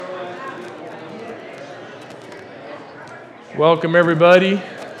Welcome, everybody.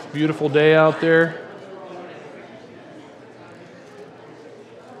 Beautiful day out there.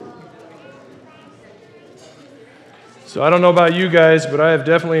 So I don't know about you guys, but I have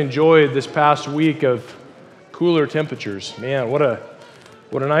definitely enjoyed this past week of cooler temperatures. Man, what a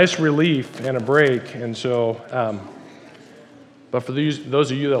nice relief and a break. And so, but for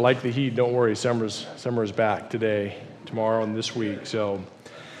those of you that like the heat, don't worry. Summer is back today, tomorrow, and this week. So.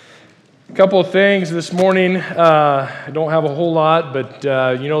 A couple of things this morning. I don't have a whole lot, but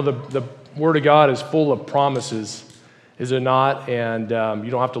the Word of God is full of promises, is it not? And you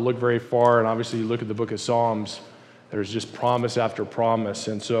don't have to look very far. And obviously, you look at the book of Psalms, there's just promise after promise.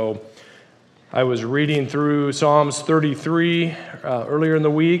 And so I was reading through Psalms 33 earlier in the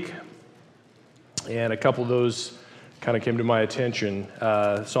week, and a couple of those kind of came to my attention.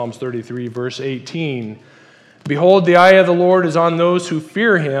 Psalms 33, verse 18. Behold, the eye of the Lord is on those who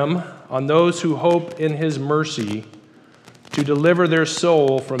fear him, on those who hope in his mercy, to deliver their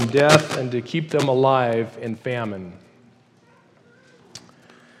soul from death and to keep them alive in famine.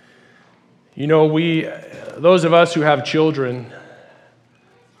 You know, those of us who have children,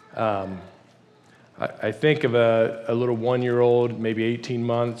 I think of a little 1-year-old, maybe 18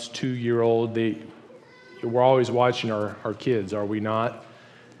 months, 2-year-old. We're always watching our kids, are we not?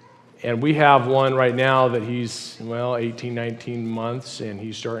 And we have one right now that he's, 18, 19 months, and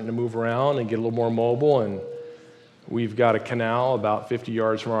he's starting to move around and get a little more mobile. And we've got a canal about 50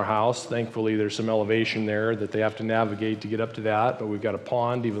 yards from our house. Thankfully, there's some elevation there that they have to navigate to get up to that. But we've got a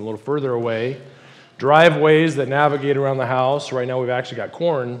pond even a little further away. Driveways that navigate around the house. Right now, we've actually got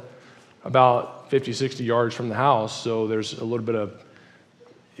corn about 50, 60 yards from the house. So there's a little bit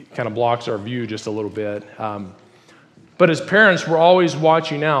it kind of blocks our view just a little bit. But as parents, we're always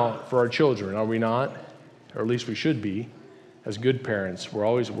watching out for our children, are we not? Or at least we should be. As good parents,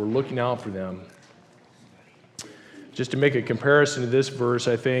 we're looking out for them. Just to make a comparison to this verse,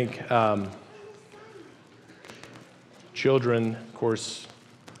 I think children, of course,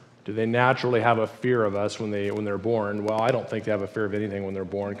 do they naturally have a fear of us when they're born? Well, I don't think they have a fear of anything when they're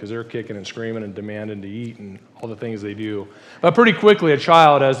born because they're kicking and screaming and demanding to eat and all the things they do. But pretty quickly, a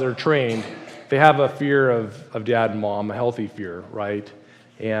child, as they're trained, they have a fear of dad and mom, a healthy fear, right?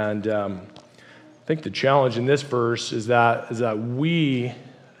 And I think the challenge in this verse is that we,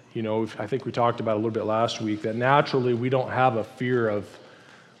 I think we talked about a little bit last week, that naturally we don't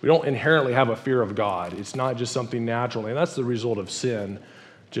inherently have a fear of God. It's not just something natural, and that's the result of sin,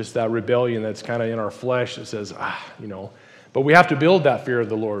 just that rebellion that's kind of in our flesh that says, But we have to build that fear of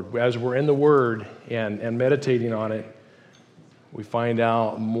the Lord. As we're in the Word and meditating on it, we find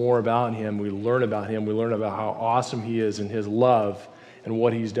out more about him. We learn about him. We learn about how awesome he is and his love and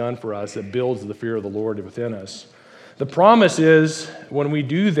what he's done for us that builds the fear of the Lord within us. The promise is when we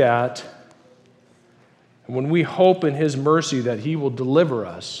do that, when we hope in his mercy that he will deliver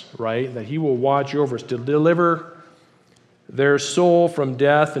us, right? That he will watch over us to deliver their soul from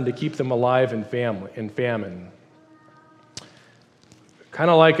death and to keep them alive in famine. Kind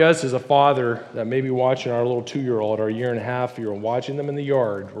of like us as a father that may be watching our little 2-year-old, our 1.5-year-old, watching them in the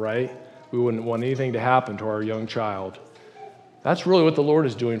yard, right? We wouldn't want anything to happen to our young child. That's really what the Lord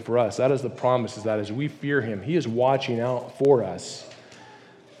is doing for us. That is the promise, is that as we fear him, he is watching out for us.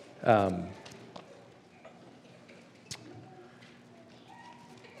 To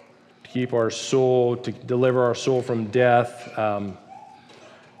keep our soul, to deliver our soul from death,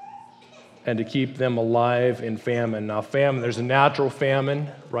 and to keep them alive in famine. Now, famine, there's a natural famine,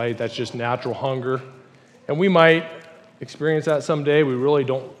 right? That's just natural hunger. And we might experience that someday. We really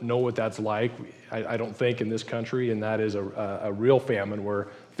don't know what that's like. I don't think in this country, and that is a real famine where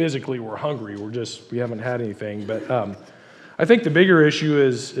physically we're hungry. We haven't had anything. But I think the bigger issue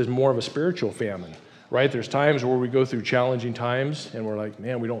is more of a spiritual famine, right? There's times where we go through challenging times and we're like,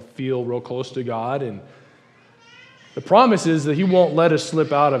 man, we don't feel real close to God. And the promise is that he won't let us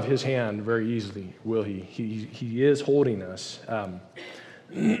slip out of his hand very easily, will he? He is holding us.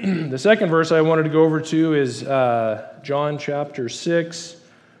 The second verse I wanted to go over to is John chapter 6,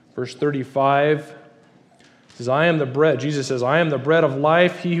 verse 35. It says, I am the bread. Jesus says, I am the bread of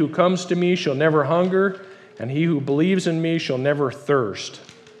life. He who comes to me shall never hunger, and he who believes in me shall never thirst.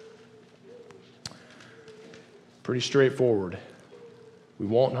 Pretty straightforward. We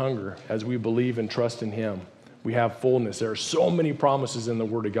won't hunger as we believe and trust in him. We have fullness. There are so many promises in the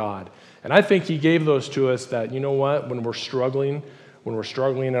Word of God. And I think he gave those to us that, you know what, when we're struggling and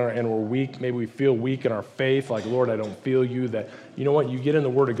we're weak, maybe we feel weak in our faith, like, Lord, I don't feel you, that, you know what, you get in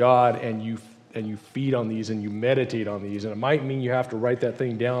the Word of God and you feed on these and you meditate on these. And it might mean you have to write that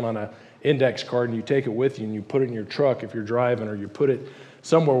thing down on an index card and you take it with you and you put it in your truck if you're driving, or you put it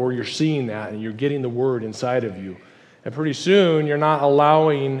somewhere where you're seeing that and you're getting the Word inside of you. And pretty soon, you're not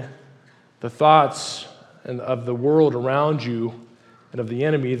allowing the thoughts of the world around you and of the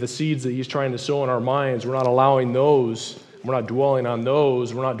enemy, the seeds that he's trying to sow in our minds, we're not allowing those. We're not dwelling on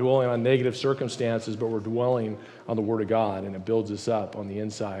those. We're not dwelling on negative circumstances, but we're dwelling on the Word of God, and it builds us up on the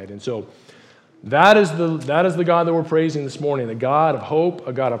inside. And so that is the God that we're praising this morning, the God of hope,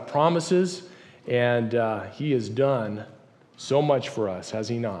 a God of promises, and he has done so much for us, has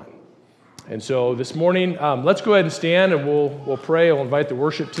he not? And so this morning, let's go ahead and stand, and we'll pray. I'll invite the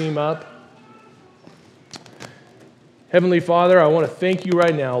worship team up. Heavenly Father, I want to thank you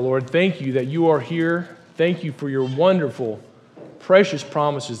right now, Lord. Thank you that you are here. Thank you for your wonderful, precious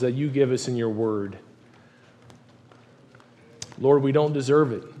promises that you give us in your word. Lord, we don't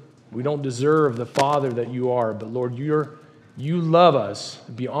deserve it. We don't deserve the Father that you are, but Lord, you love us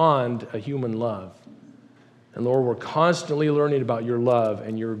beyond a human love. And Lord, we're constantly learning about your love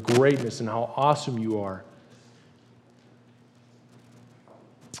and your greatness and how awesome you are.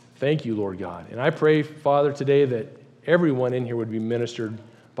 Thank you, Lord God. And I pray, Father, today that everyone in here would be ministered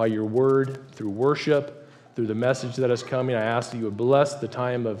by your word, through worship, through the message that is coming. I ask that you would bless the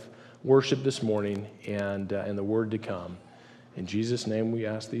time of worship this morning and the word to come. In Jesus' name we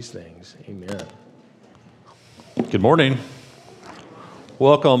ask these things. Amen. Good morning.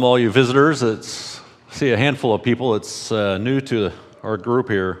 Welcome all you visitors. I see a handful of people. It's new to our group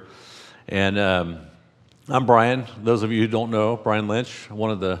here. And I'm Brian. Those of you who don't know, Brian Lynch,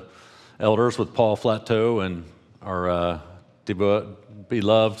 one of the elders with Paul Flattoe and our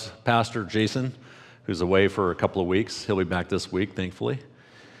beloved pastor, Jason, who's away for a couple of weeks. He'll be back this week, thankfully.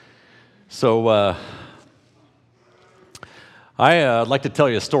 So I'd like to tell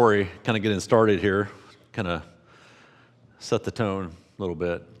you a story, kind of getting started here, kind of set the tone a little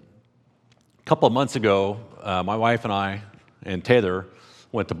bit. A couple of months ago, my wife and I and Taylor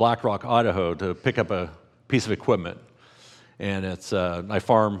went to Black Rock, Idaho to pick up a piece of equipment. And I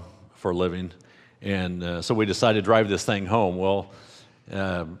farm for a living. And so we decided to drive this thing home. Well,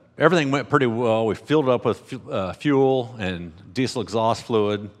 everything went pretty well. We filled it up with fuel and diesel exhaust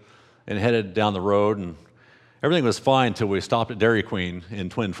fluid and headed down the road. And everything was fine until we stopped at Dairy Queen in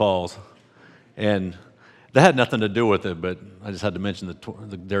Twin Falls. And that had nothing to do with it, but I just had to mention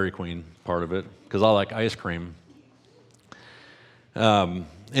the Dairy Queen part of it because I like ice cream.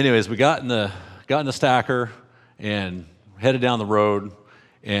 Anyways, we got in the stacker and headed down the road,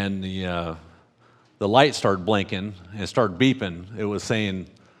 and the light started blinking and it started beeping. It was saying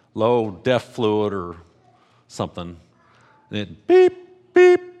low def fluid or something. And it beep,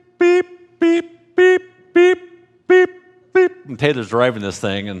 beep, beep, beep, beep, beep, beep, beep. And Taylor's driving this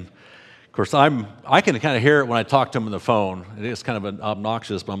thing, and of course I can kind of hear it when I talk to him on the phone. It is kind of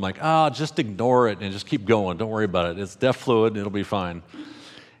obnoxious, but I'm like, just ignore it and just keep going. Don't worry about it. It's def fluid, it'll be fine.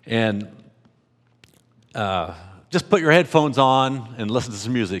 And just put your headphones on and listen to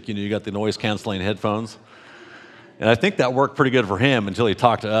some music. You got the noise-canceling headphones. And I think that worked pretty good for him until he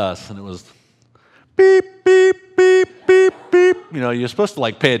talked to us, and it was beep, beep, beep, beep, beep. You're supposed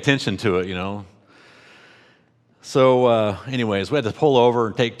to, pay attention to it, So anyways, we had to pull over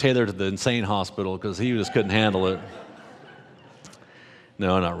and take Taylor to the insane hospital because he just couldn't handle it.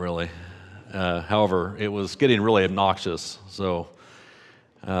 No, not really. However, it was getting really obnoxious, so...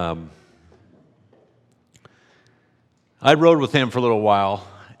 I rode with him for a little while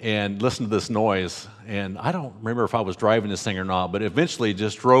and listened to this noise, and I don't remember if I was driving this thing or not, but eventually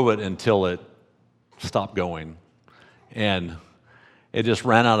just drove it until it stopped going. And it just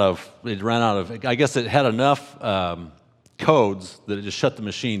ran out of, I guess it had enough codes that it just shut the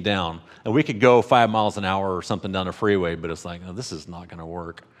machine down. And we could go 5 miles an hour or something down the freeway, but it's like, this is not going to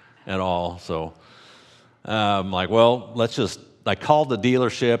work at all. So I'm like, well, I called the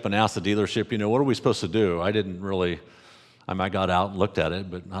dealership and asked the dealership, what are we supposed to do? I got out and looked at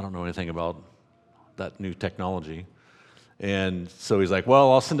it, but I don't know anything about that new technology. And so he's like,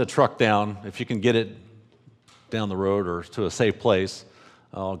 well, I'll send a truck down. If you can get it down the road or to a safe place,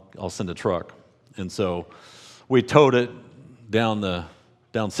 I'll send a truck. And so we towed it down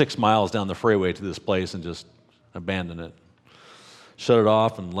 6 miles down the freeway to this place and just abandoned it. Shut it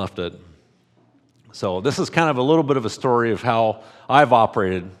off and left it. So this is kind of a little bit of a story of how I've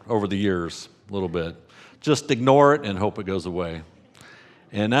operated over the years, a little bit. Just ignore it and hope it goes away.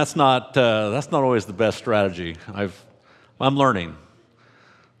 And that's not always the best strategy. I'm learning.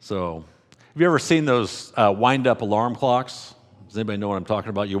 So have you ever seen those wind-up alarm clocks? Does anybody know what I'm talking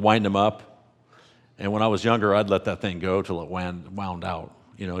about? You wind them up. And when I was younger, I'd let that thing go till it wound out.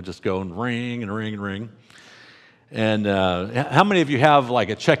 Just go and ring and ring and ring. And how many of you have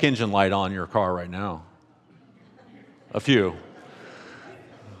a check engine light on your car right now? A few.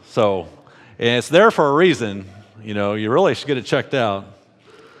 So, and it's there for a reason. You really should get it checked out.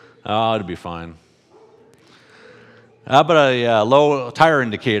 Oh, it'll be fine. How about a low tire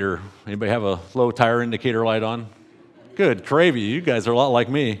indicator? Anybody have a low tire indicator light on? Good, gravy. You guys are a lot like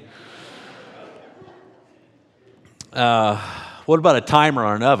me. What about a timer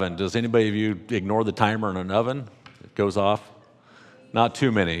on an oven? Does anybody of you ignore the timer on an oven? It goes off? Not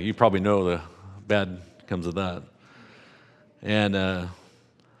too many. You probably know the bad comes of that. And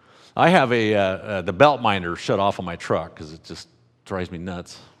I have the belt minder shut off on my truck because it just drives me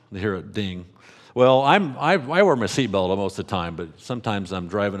nuts to hear it ding. Well, I wear my seatbelt most of the time, but sometimes I'm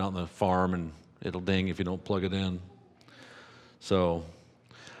driving out on the farm and it'll ding if you don't plug it in. So,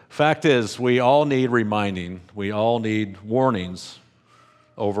 fact is, we all need reminding. We all need warnings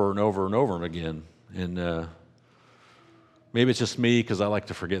over and over and over again. And maybe it's just me because I like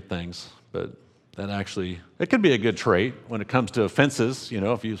to forget things, but it could be a good trait when it comes to offenses.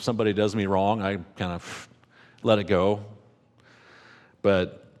 If somebody does me wrong, I kind of let it go.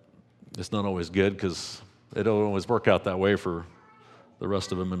 But it's not always good because it don't always work out that way for the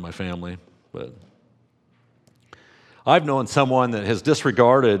rest of them in my family. But I've known someone that has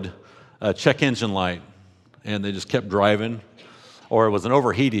disregarded a check engine light and they just kept driving, or it was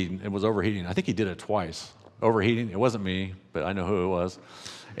overheating. It was overheating. I think he did it twice. Overheating. It wasn't me, but I know who it was.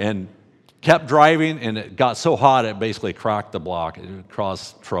 And kept driving, and it got so hot it basically cracked the block. It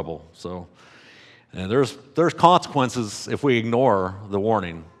caused trouble. So, and there's consequences if we ignore the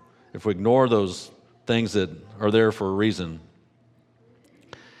warning, if we ignore those things that are there for a reason.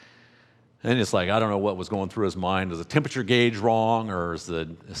 And it's like, I don't know what was going through his mind. Is the temperature gauge wrong, or is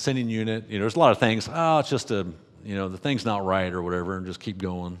the sending unit? There's a lot of things. It's just the thing's not right or whatever, and just keep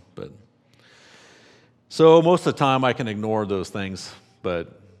going. But so most of the time I can ignore those things,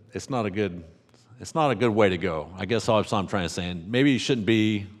 but it's not a good way to go. I guess that's what I'm trying to say. And maybe you shouldn't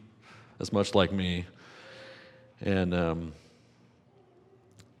be as much like me. And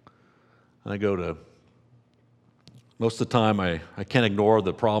most of the time I can't ignore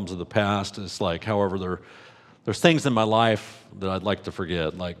the problems of the past. It's like, however, there's things in my life that I'd like to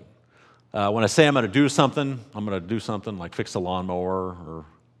forget. Like when I say I'm going to do something like fix a lawnmower or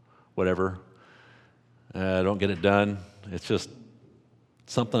whatever. I don't get it done. It's just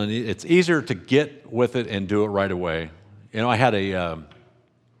something it's easier to get with it and do it right away. I had a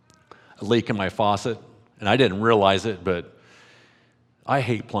leak in my faucet, and I didn't realize it, but I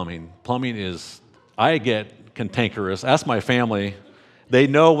hate plumbing. I get cantankerous. Ask my family. They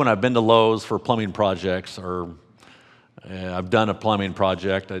know when I've been to Lowe's for plumbing projects, or I've done a plumbing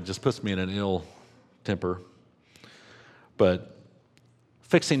project. It just puts me in an ill temper. But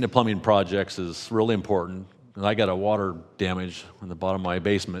fixing the plumbing projects is really important. And I got a water damage in the bottom of my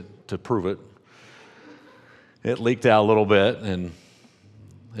basement to prove it. It leaked out a little bit, and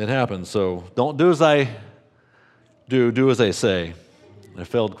it happened. So don't do as I do as I say. I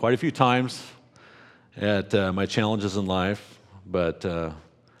failed quite a few times at my challenges in life, but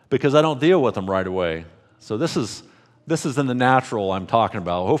because I don't deal with them right away. So this is in the natural I'm talking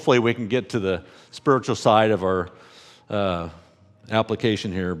about. Hopefully we can get to the spiritual side of our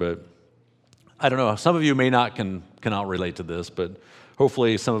application here, but I don't know. Some of you cannot relate to this, but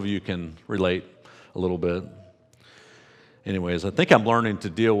hopefully some of you can relate a little bit. Anyways, I think I'm learning to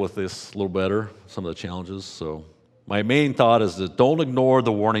deal with this a little better, some of the challenges. So my main thought is that don't ignore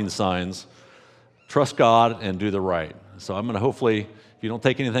the warning signs. Trust God and do the right. So I'm going to hopefully, if you don't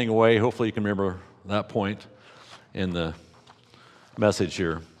take anything away, hopefully you can remember that point in the message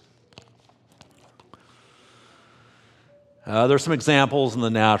here. There's some examples in the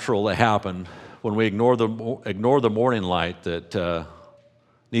natural that happen when we ignore the warning light that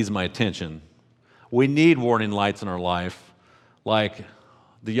needs my attention. We need warning lights in our life, like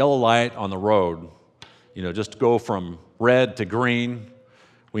the yellow light on the road. Just to go from red to green,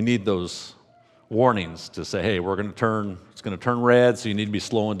 we need those warnings to say, hey, it's going to turn red, so you need to be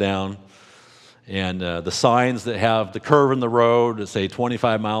slowing down. And the signs that have the curve in the road that say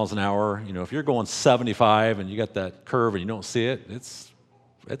 25 miles an hour, if you're going 75 and you got that curve and you don't see it, it's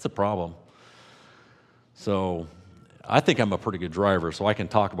a problem. So I think I'm a pretty good driver, so I can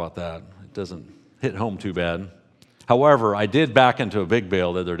talk about that. It doesn't hit home too bad. However, I did back into a big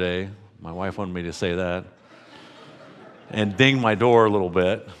bale the other day. My wife wanted me to say that. And ding my door a little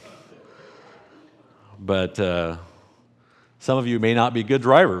bit. But some of you may not be good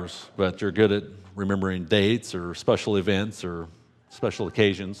drivers, but you're good at remembering dates or special events or special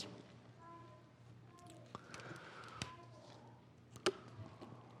occasions.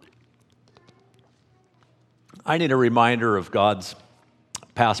 I need a reminder of God's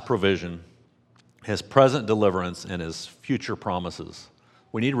past provision, His present deliverance, and His future promises.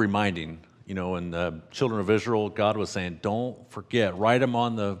 We need reminding. You know, in the children of Israel, God was saying, don't forget, write them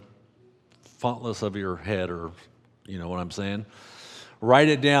on the fontless of your head, or you know what I'm saying? Write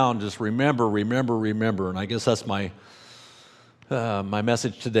it down, just remember, remember, remember. And I guess that's my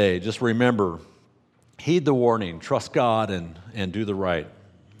message today. Just remember, heed the warning, trust God, and do the right.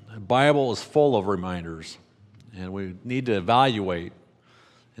 The Bible is full of reminders, and we need to evaluate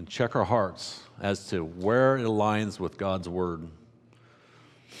and check our hearts as to where it aligns with God's Word.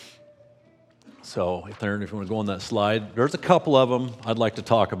 So, if you want to go on that slide, there's a couple of them I'd like to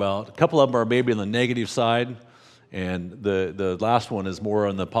talk about. A couple of them are maybe on the negative side, and the last one is more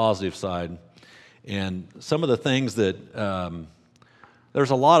on the positive side. And some of the things that,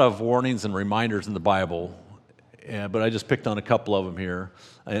 there's a lot of warnings and reminders in the Bible, but I just picked on a couple of them here.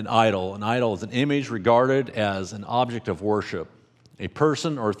 An idol is an image regarded as an object of worship, a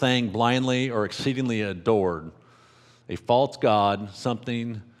person or thing blindly or exceedingly adored, a false god,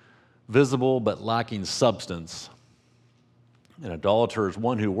 something visible but lacking substance. An idolater is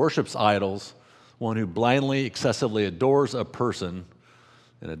one who worships idols, one who blindly, excessively adores a person.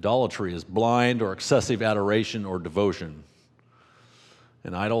 And idolatry is blind or excessive adoration or devotion.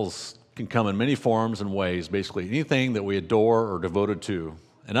 And idols can come in many forms and ways, basically anything that we adore or devoted to.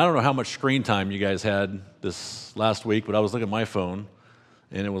 And I don't know how much screen time you guys had this last week, but I was looking at my phone,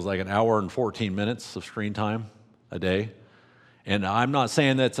 and it was like an hour and 14 minutes of screen time a day. And I'm not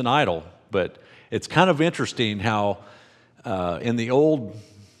saying that's an idol, but it's kind of interesting how in the old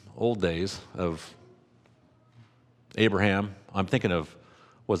days of Abraham, I'm thinking of,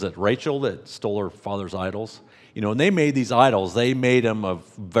 was it Rachel that stole her father's idols? You know, when they made these idols, they made them of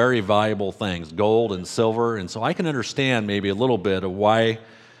very valuable things, gold and silver. And so I can understand maybe a little bit of why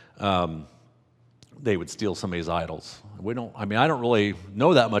they would steal somebody's idols. I don't really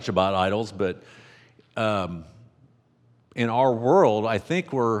know that much about idols, but in our world, I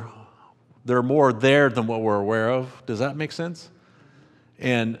think they're more there than what we're aware of. Does that make sense?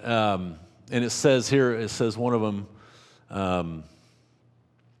 And it says here, one of them,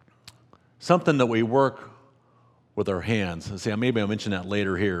 something that we work with our hands. And see, maybe I'll mention that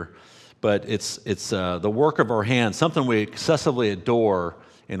later here, but it's the work of our hands, something we excessively adore,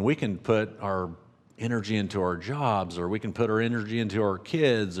 and we can put our energy into our jobs, or we can put our energy into our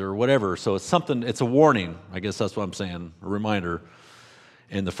kids, or whatever. So it's a warning. I guess that's what I'm saying, a reminder.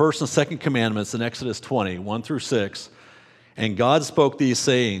 In the first and second commandments in Exodus 20, 1 through 6, and God spoke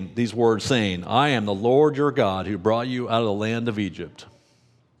these words, saying, I am the Lord your God who brought you out of the land of Egypt,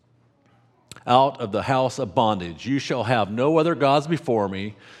 out of the house of bondage. You shall have no other gods before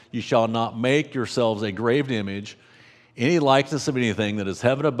me. You shall not make yourselves a graven image, any likeness of anything that is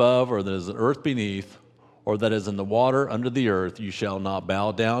heaven above, or that is the earth beneath, or that is in the water under the earth. You shall not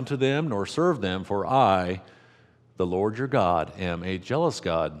bow down to them, nor serve them, for I, the Lord your God, am a jealous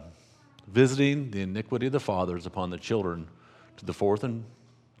God, visiting the iniquity of the fathers upon the children to the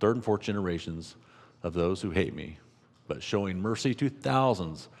third and fourth generations of those who hate me, but showing mercy to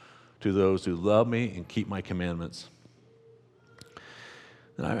thousands, to those who love me and keep my commandments.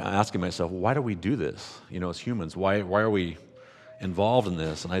 And I'm asking myself, why do we do this? You know, as humans, why are we involved in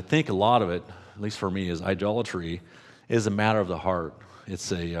this? And I think a lot of it, at least for me, is idolatry is a matter of the heart.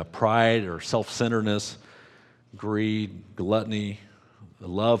 It's a pride or self-centeredness, greed, gluttony, a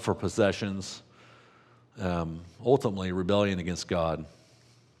love for possessions, ultimately rebellion against God.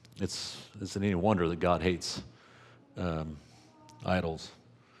 It's any wonder that God hates idols.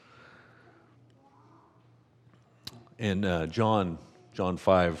 And John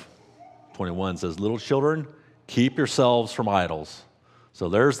 5:21 says, little children, keep yourselves from idols. So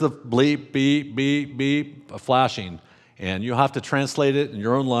there's the bleep, beep, beep, beep, flashing. And you have to translate it in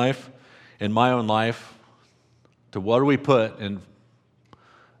your own life, in my own life, to what do we put and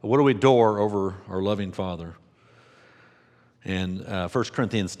what do we adore over our loving Father. And 1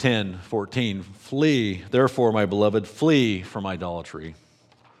 Corinthians 10:14, flee, therefore, my beloved, flee from idolatry.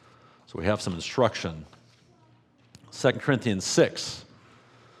 So we have some instruction. 2 Corinthians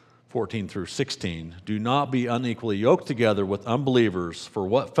 6:14 through 16, do not be unequally yoked together with unbelievers, for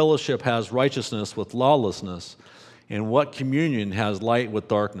what fellowship has righteousness with lawlessness, and what communion has light with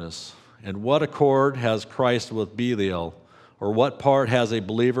darkness, and what accord has Christ with Belial, or what part has a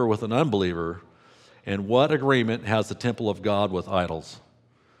believer with an unbeliever, and what agreement has the temple of God with idols?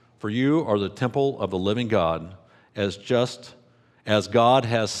 For you are the temple of the living God, as God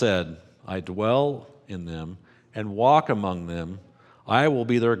has said, I dwell in them and walk among them. I will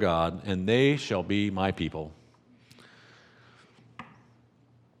be their God, and they shall be my people.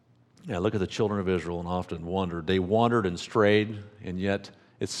 Yeah, look at the children of Israel and often wondered. They wandered and strayed, and yet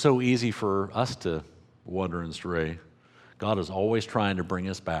it's so easy for us to wander and stray. God is always trying to bring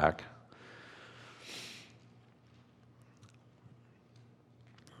us back.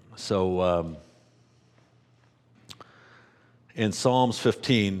 So in Psalms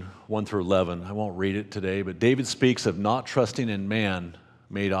 15, 1 through 11, I won't read it today, but David speaks of not trusting in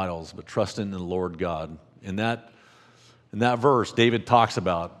man-made idols, but trusting in the Lord God. In that verse, David talks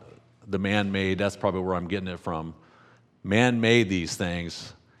about the man-made. That's probably where I'm getting it from. Man made these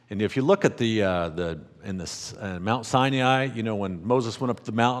things. And if you look at Mount Sinai, when Moses went up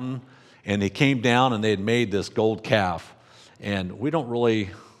the mountain and they came down and they had made this gold calf. And we don't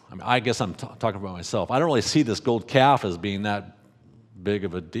really, I guess I'm talking about myself. I don't really see this gold calf as being that big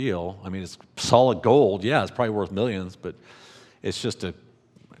of a deal. I mean, it's solid gold. Yeah, it's probably worth millions, but it's just a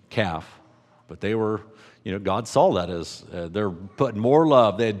calf. But they were, God saw that as they're putting more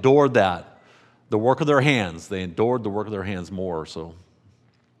love. They adored that. The work of their hands. They adored the work of their hands more. So,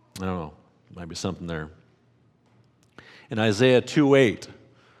 I don't know. Might be something there. In Isaiah 2:8,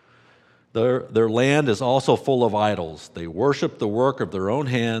 their land is also full of idols. They worship the work of their own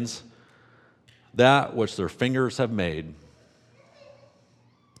hands, that which their fingers have made.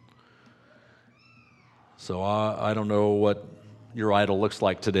 So I don't know what your idol looks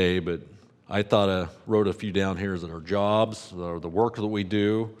like today, but I thought I wrote a few down here that our jobs, or the work that we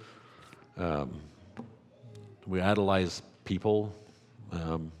do. We idolize people,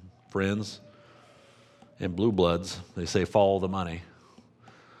 friends, and blue bloods. They say follow the money.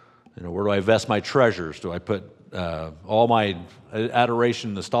 Where do I invest my treasures? Do I put all my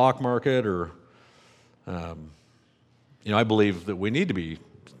adoration in the stock market, or I believe that we need to be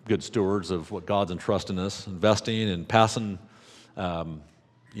good stewards of what God's entrusting us, investing and passing,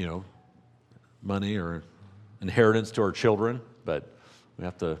 money or inheritance to our children. But we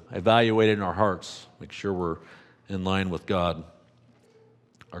have to evaluate it in our hearts, make sure we're in line with God.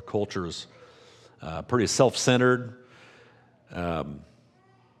 Our culture is pretty self-centered.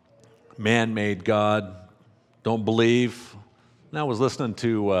 Man-made God, don't believe. And I was listening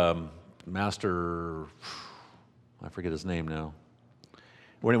to Master, I forget his name now.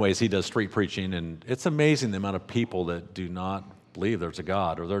 Well, anyways, he does street preaching, and it's amazing the amount of people that do not believe there's a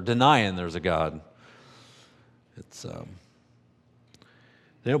God, or they're denying there's a God. It's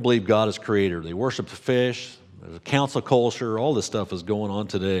they don't believe God is creator. They worship the fish. There's a council culture. All this stuff is going on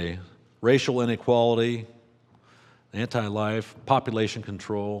today. Racial inequality, anti-life, population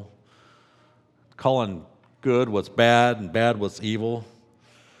control, calling good what's bad and bad what's evil.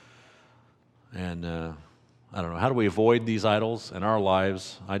 And I don't know, how do we avoid these idols in our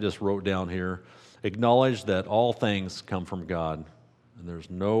lives? I just wrote down here, acknowledge that all things come from God, and there's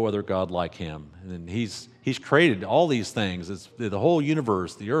no other God like him. And he's created all these things. It's the whole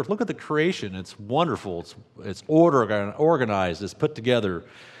universe, the earth. Look at the creation. It's wonderful. It's organized. It's put together.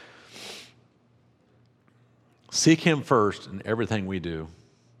 Seek him first in everything we do.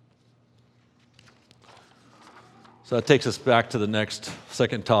 So that takes us back to the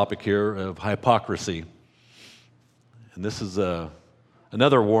second topic here of hypocrisy. And this is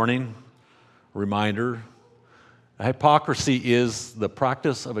another warning, reminder. Hypocrisy is the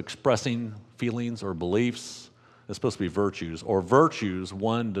practice of expressing feelings or beliefs. It's supposed to be virtues, or virtues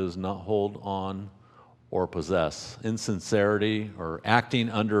one does not hold on or possess. Insincerity or acting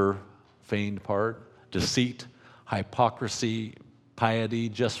under feigned part, deceit, hypocrisy, piety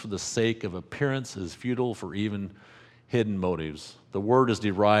just for the sake of appearance is futile for even hidden motives. The word is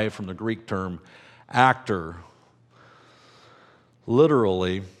derived from the Greek term actor,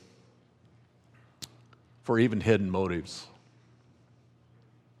 literally for even hidden motives.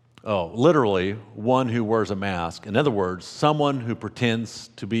 Literally, one who wears a mask. In other words, someone who pretends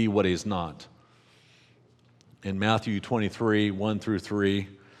to be what he's not. In Matthew 23, 1 through 3,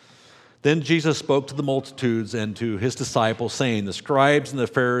 then Jesus spoke to the multitudes and to his disciples, saying, the scribes and the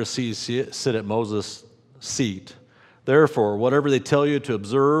Pharisees sit at Moses' seat. Therefore, whatever they tell you to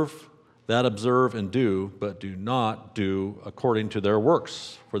observe, that observe and do, but do not do according to their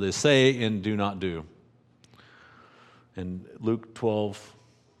works, for they say and do not do. And Luke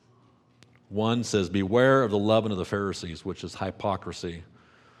 12:1 says, beware of the leaven of the Pharisees, which is hypocrisy.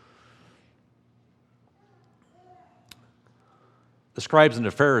 The scribes and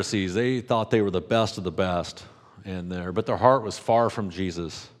the Pharisees, they thought they were the best of the best, but their heart was far from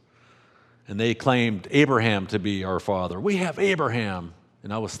Jesus. And they claimed Abraham to be our father. We have Abraham.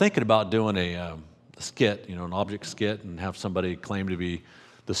 And I was thinking about doing a skit, an object skit, and have somebody claim to be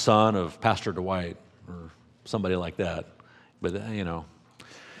the son of Pastor Dwight or somebody like that. But,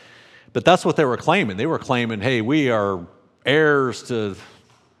 but that's what they were claiming. They were claiming, hey, we are heirs to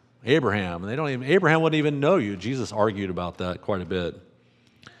Abraham. And Abraham wouldn't even know you. Jesus argued about that quite a bit.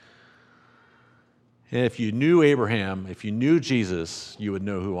 And if you knew Abraham, if you knew Jesus, you would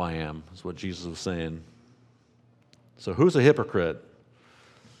know who I am, is what Jesus was saying. So who's a hypocrite?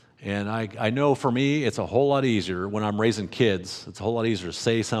 And I know for me, it's a whole lot easier when I'm raising kids. It's a whole lot easier to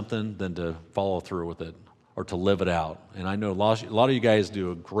say something than to follow through with it or to live it out. And I know a lot of you guys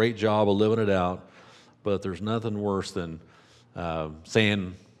do a great job of living it out, but there's nothing worse than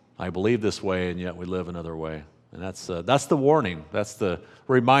saying, I believe this way, and yet we live another way. And that's the warning. That's the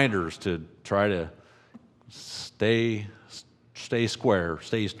reminders to try to stay square,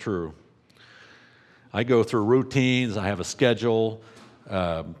 stay true. I go through routines. I have a schedule,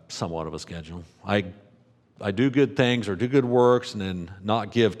 somewhat of a schedule. I do good things or do good works and then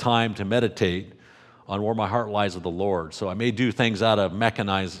not give time to meditate on where my heart lies with the Lord. So I may do things out of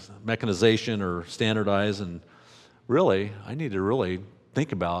mechanization or standardize, and really, I need to really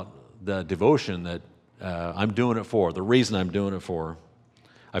think about the devotion that I'm doing it for, the reason I'm doing it for.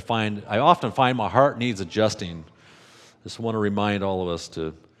 I often find my heart needs adjusting. Just want to remind all of us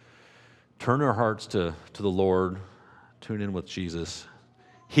to turn our hearts to the Lord, tune in with Jesus,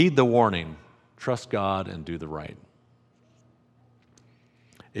 heed the warning, trust God, and do the right.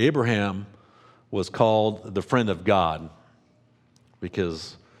 Abraham was called the friend of God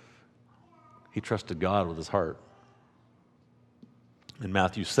because he trusted God with his heart. In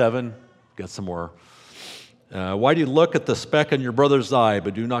Matthew 7, got some more. Why do you look at the speck in your brother's eye,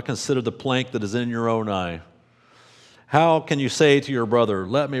 but do not consider the plank that is in your own eye? How can you say to your brother,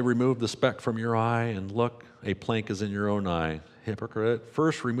 let me remove the speck from your eye, and look, a plank is in your own eye? Hypocrite,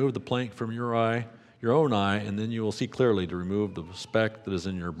 first remove the plank from your own eye, and then you will see clearly to remove the speck that is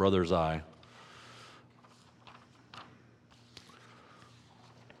in your brother's eye.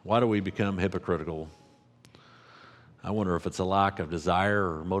 Why do we become hypocritical? I wonder if it's a lack of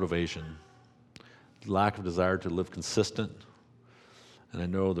desire or motivation. Lack of desire to live consistent. And I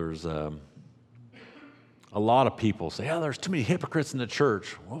know there's a lot of people say, oh, there's too many hypocrites in the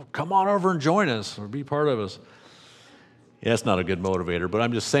church. Well, come on over and join us or be part of us. Yeah, it's not a good motivator, but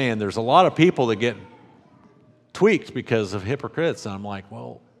I'm just saying there's a lot of people that get tweaked because of hypocrites. And I'm like,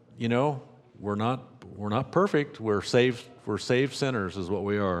 well, you know, we're not perfect. We're saved sinners is what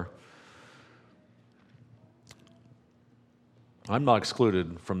we are. I'm not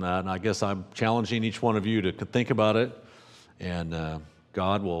excluded from that, and I guess I'm challenging each one of you to think about it, and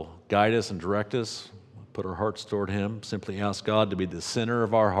God will guide us and direct us, put our hearts toward Him. Simply ask God to be the center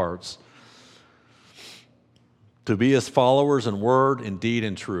of our hearts, to be His followers in word, in deed,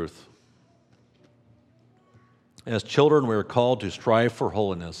 and truth. As children, we are called to strive for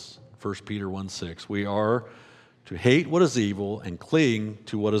holiness. 1 Peter 1:6. We are to hate what is evil and cling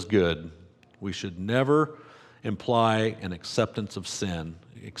to what is good. We should never imply an acceptance of sin,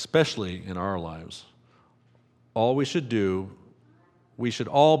 especially in our lives. All we should do, we should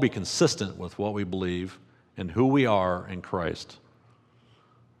all be consistent with what we believe and who we are in Christ.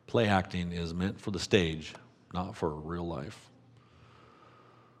 Play acting is meant for the stage, not for real life.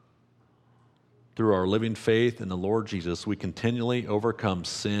 Through our living faith in the Lord Jesus, we continually overcome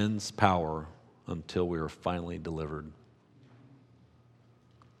sin's power until we are finally delivered.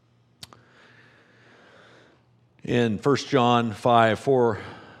 In 1 John 5, 4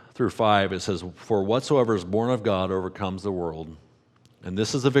 through 5, it says, for whatsoever is born of God overcomes the world. And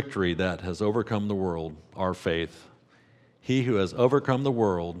this is a victory that has overcome the world, our faith. He who has overcome the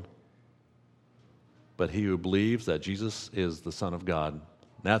world, but he who believes that Jesus is the Son of God,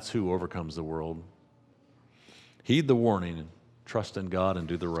 that's who overcomes the world. Heed the warning, trust in God, and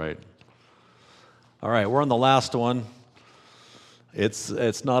do the right. All right, we're on the last one.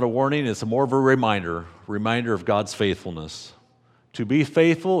 It's not a warning, it's more of a reminder of God's faithfulness. To be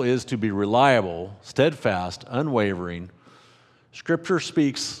faithful is to be reliable, steadfast, unwavering. Scripture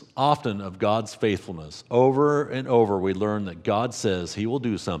speaks often of God's faithfulness. Over and over we learn that God says He will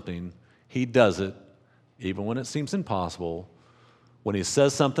do something. He does it, even when it seems impossible. When He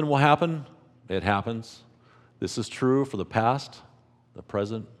says something will happen, it happens. This is true for the past, the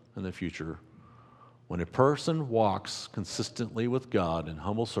present, and the future. When a person walks consistently with God in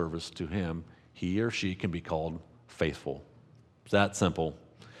humble service to Him, he or she can be called faithful. It's that simple.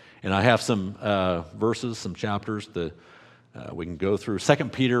 And I have some verses, some chapters that we can go through. 2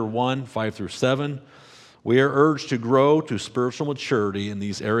 Peter 1, 5 through 7. We are urged to grow to spiritual maturity in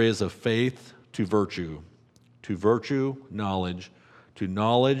these areas of faith to virtue, knowledge, to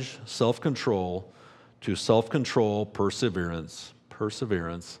knowledge, self-control, to self-control, perseverance,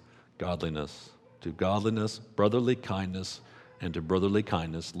 godliness, to godliness, brotherly kindness, and to brotherly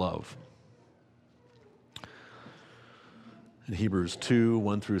kindness, love. In Hebrews 2,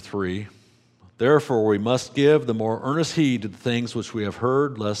 1 through 3, therefore we must give the more earnest heed to the things which we have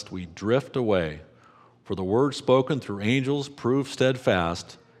heard, lest we drift away. For the word spoken through angels proved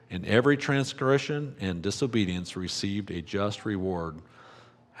steadfast, and every transgression and disobedience received a just reward.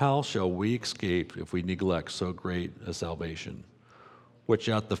 how shall we escape if we neglect so great a salvation, which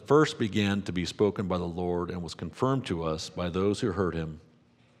at the first began to be spoken by the Lord and was confirmed to us by those who heard him?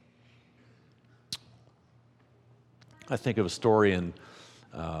 I think of a story in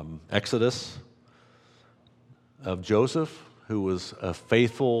Exodus of Joseph, who was a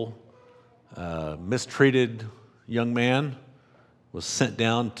faithful, mistreated young man, was sent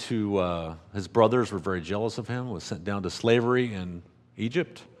down to, his brothers were very jealous of him, was sent down to slavery in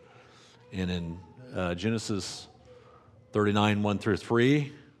Egypt. And in Genesis 39, 1 through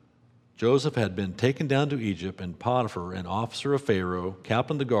 3, Joseph had been taken down to Egypt, and Potiphar, an officer of Pharaoh,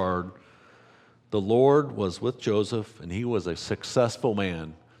 captain of the guard, the Lord was with Joseph, and he was a successful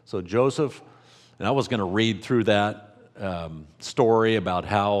man. So Joseph, and I was going to read through that story about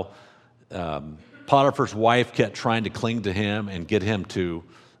how Potiphar's wife kept trying to cling to him and get him to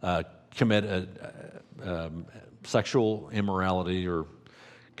commit sexual immorality or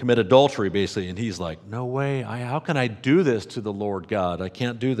commit adultery, basically. And he's like, no way, how can I do this to the Lord God? I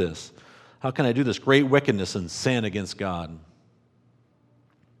can't do this. How can I do this great wickedness and sin against God?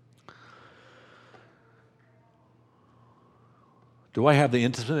 Do I have the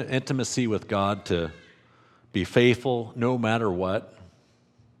intimacy with God to be faithful no matter what?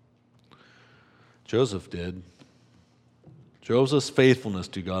 Joseph did. Joseph's faithfulness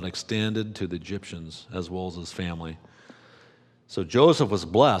to God extended to the Egyptians as well as his family. So Joseph was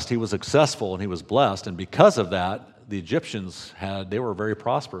blessed. He was successful and he was blessed. And because of that, the Egyptians they were very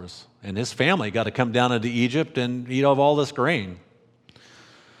prosperous. And his family got to come down into Egypt and eat of all this grain.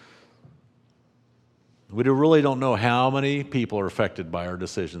 We really don't know how many people are affected by our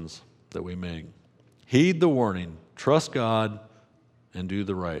decisions that we make. Heed the warning, trust God, and do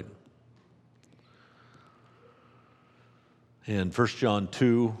the right. In 1 John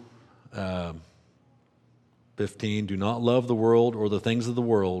 2, 15, do not love the world or the things of the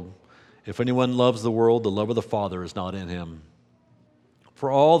world. If anyone loves the world, the love of the Father is not in him.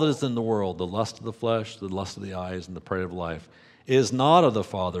 For all that is in the world, the lust of the flesh, the lust of the eyes, and the pride of life, is not of the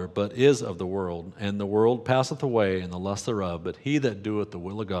Father, but is of the world. And the world passeth away, and the lust thereof, but he that doeth the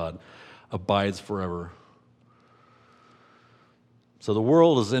will of God abides forever. So the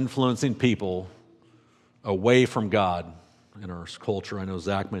world is influencing people away from God in our culture. I know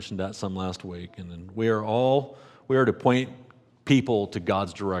Zach mentioned that some last week. And then we are to point people to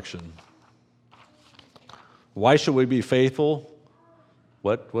God's direction. Why should we be faithful?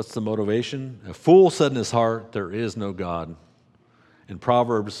 What's the motivation? A fool said in his heart, there is no God. In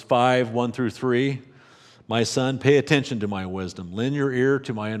Proverbs 5, 1 through 3, my son, pay attention to my wisdom. Lend your ear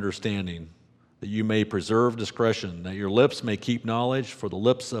to my understanding, that you may preserve discretion, that your lips may keep knowledge, for the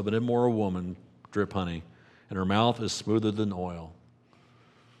lips of an immoral woman drip honey, and her mouth is smoother than oil.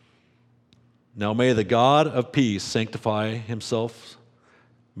 Now may the God of peace sanctify himself.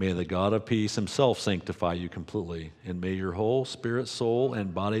 May the God of peace himself sanctify you completely, and may your whole spirit, soul,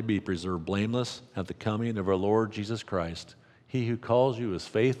 and body be preserved blameless at the coming of our Lord Jesus Christ. He who calls you is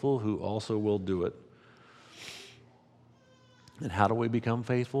faithful, who also will do it. And how do we become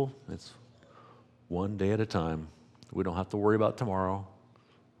faithful? It's one day at a time. We don't have to worry about tomorrow.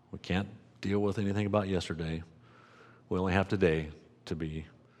 We can't deal with anything about yesterday. We only have today to be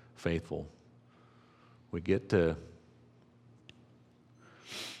faithful. We get to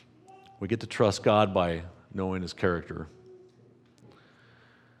trust God by knowing his character.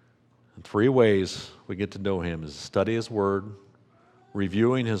 And 3 ways we get to know him is study his word,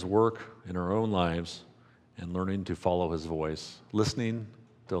 reviewing his work in our own lives, and learning to follow his voice, listening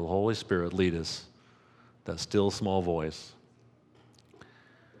to the Holy Spirit lead us, that still small voice.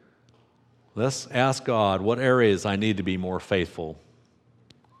 Let's ask God what areas I need to be more faithful.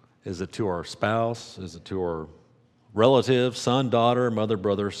 Is it to our spouse? Is it to our relative, son, daughter, mother,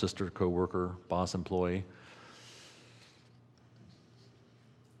 brother, sister, coworker, boss, employee?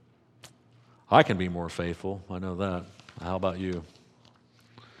 I can be more faithful. I know that. How about you?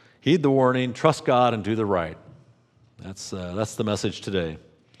 Heed the warning, trust God, and do the right. That's the message today.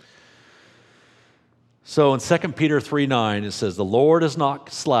 So in 2 Peter 3:9, it says, the Lord is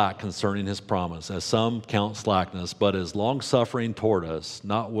not slack concerning his promise, as some count slackness, but is longsuffering toward us,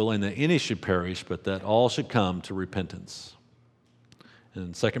 not willing that any should perish, but that all should come to repentance.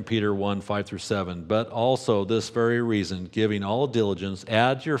 In 2 Peter 1:5 through 7, but also this very reason, giving all diligence,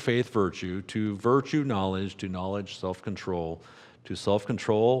 add to your faith virtue, to virtue knowledge, to knowledge self-control, to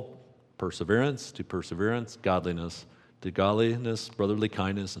self-control perseverance, to perseverance godliness, to godliness brotherly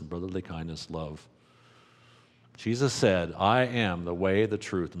kindness, and brotherly kindness love. Jesus said, I am the way, the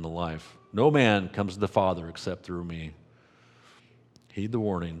truth, and the life. No man comes to the Father except through me. Heed the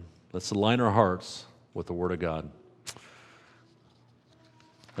warning. Let's align our hearts with the Word of God.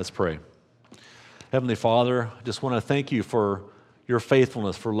 Let's pray. Heavenly Father, I just want to thank you for your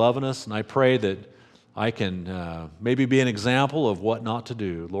faithfulness, for loving us, and I pray that I can maybe be an example of what not to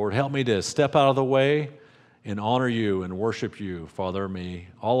do. Lord, help me to step out of the way and honor you and worship you. Father, may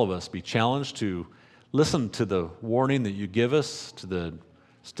all of us be challenged to listen to the warning that you give us, to the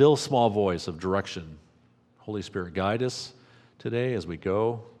still small voice of direction. Holy Spirit, guide us today as we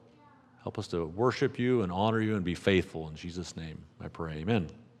go. Help us to worship you and honor you and be faithful. In Jesus' name, I pray. Amen.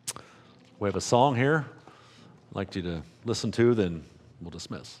 We have a song here I'd like you to listen to, then we'll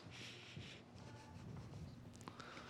dismiss.